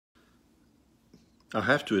I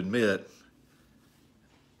have to admit,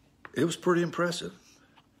 it was pretty impressive.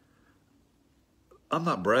 I'm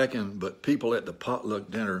not bragging, but people at the potluck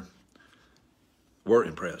dinner were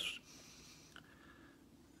impressed.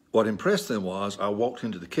 What impressed them was I walked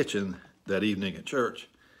into the kitchen that evening at church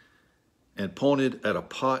and pointed at a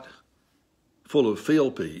pot full of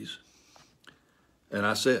field peas, and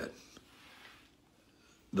I said,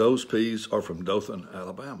 "Those peas are from Dothan,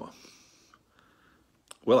 Alabama."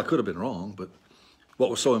 Well, I could have been wrong, but what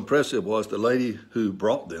was so impressive was the lady who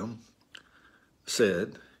brought them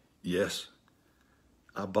said, "Yes,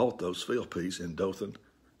 I bought those field peas in Dothan,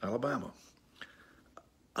 Alabama."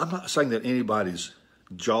 I'm not saying that anybody's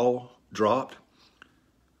jaw dropped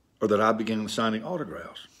or that I began signing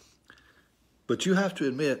autographs, but you have to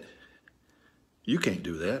admit, you can't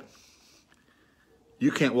do that.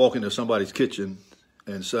 You can't walk into somebody's kitchen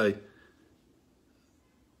and say,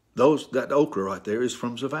 that okra right there is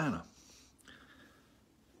from Savannah,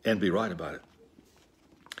 and be right about it.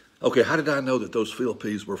 Okay, how did I know that those field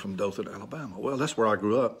peas were from Dothan, Alabama? Well, that's where I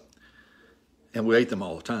grew up, and we ate them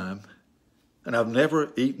all the time, and I've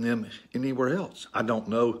never eaten them anywhere else. I don't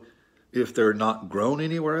know if they're not grown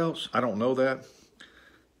anywhere else. I don't know that.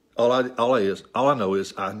 All I know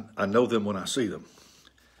is I know them when I see them.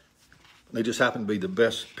 They just happen to be the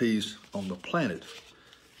best peas on the planet.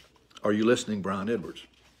 Are you listening, Brian Edwards?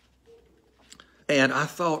 And I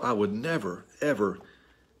thought I would never, ever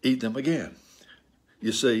eat them again.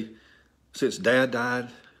 You see, since Dad died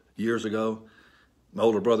years ago, my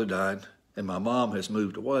older brother died, and my mom has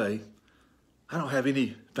moved away, I don't have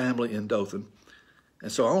any family in Dothan.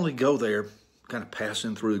 And so I only go there kind of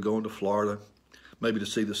passing through, going to Florida, maybe to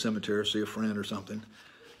see the cemetery, see a friend or something.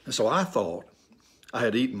 And so I thought I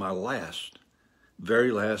had eaten my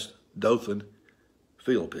very last Dothan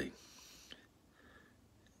field pea.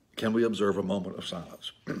 Can we observe a moment of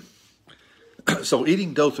silence? So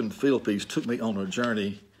eating Dothan field peas took me on a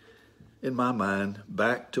journey in my mind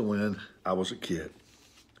back to when I was a kid.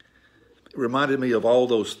 It reminded me of all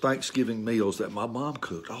those Thanksgiving meals that my mom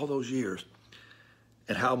cooked all those years,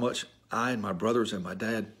 and how much I and my brothers and my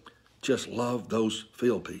dad just loved those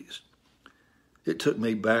field peas. It took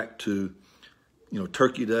me back to,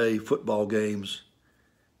 Turkey Day, football games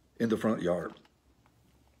in the front yard.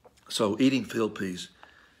 So eating field peas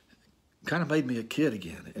kind of made me a kid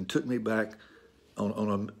again and took me back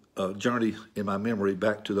on a journey in my memory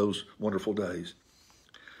back to those wonderful days.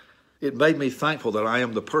 It made me thankful that I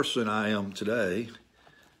am the person I am today,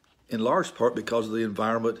 in large part because of the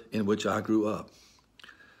environment in which I grew up.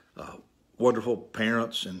 Wonderful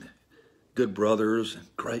parents and good brothers and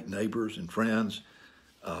great neighbors and friends,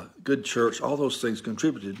 good church, all those things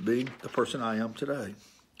contributed to being the person I am today.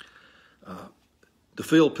 The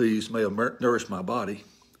field peas may have nourished my body,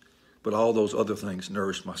 but all those other things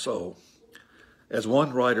nourished my soul. As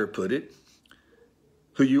one writer put it,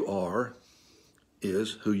 who you are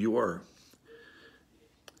is who you were.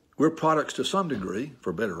 We're products to some degree,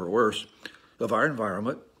 for better or worse, of our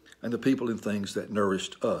environment and the people and things that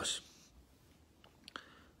nourished us.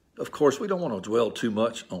 Of course, we don't want to dwell too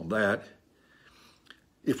much on that.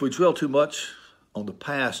 If we dwell too much on the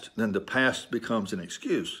past, then the past becomes an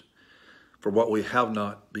excuse for what we have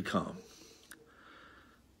not become.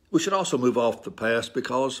 We should also move off the past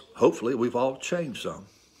because hopefully we've all changed some.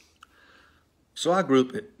 So I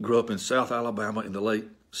grew up in South Alabama in the late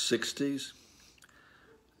 60s.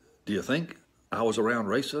 Do you think I was around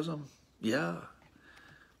racism? Yeah.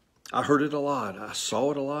 I heard it a lot. I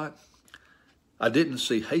saw it a lot. I didn't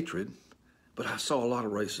see hatred, but I saw a lot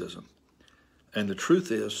of racism. And the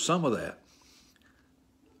truth is, some of that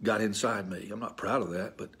got inside me. I'm not proud of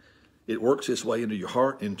that, but it works its way into your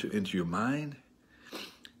heart, into your mind.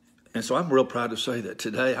 And so I'm real proud to say that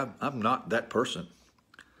today I'm not that person.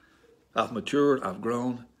 I've matured, I've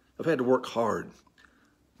grown, I've had to work hard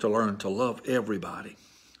to learn to love everybody,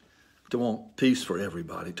 to want peace for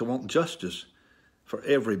everybody, to want justice for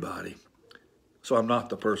everybody. So I'm not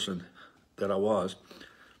the person that I was.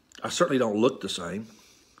 I certainly don't look the same.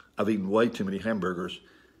 I've eaten way too many hamburgers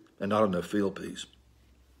and not enough field peas.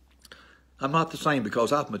 I'm not the same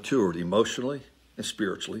because I've matured emotionally and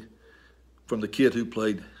spiritually from the kid who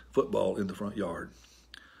played football in the front yard.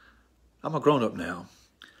 I'm a grown-up now,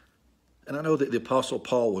 and I know that the Apostle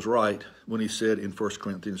Paul was right when he said in 1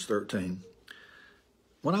 Corinthians 13,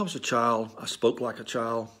 when I was a child, I spoke like a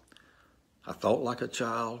child, I thought like a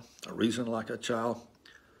child, I reasoned like a child.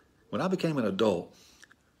 When I became an adult,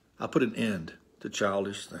 I put an end to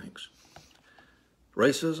childish things.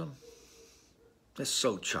 Racism, that's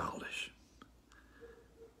so childish.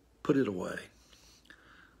 Put it away.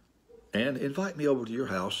 And invite me over to your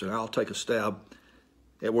house, and I'll take a stab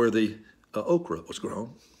at where the okra was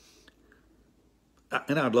grown.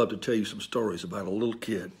 And I'd love to tell you some stories about a little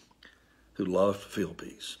kid who loved field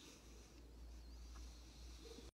peas.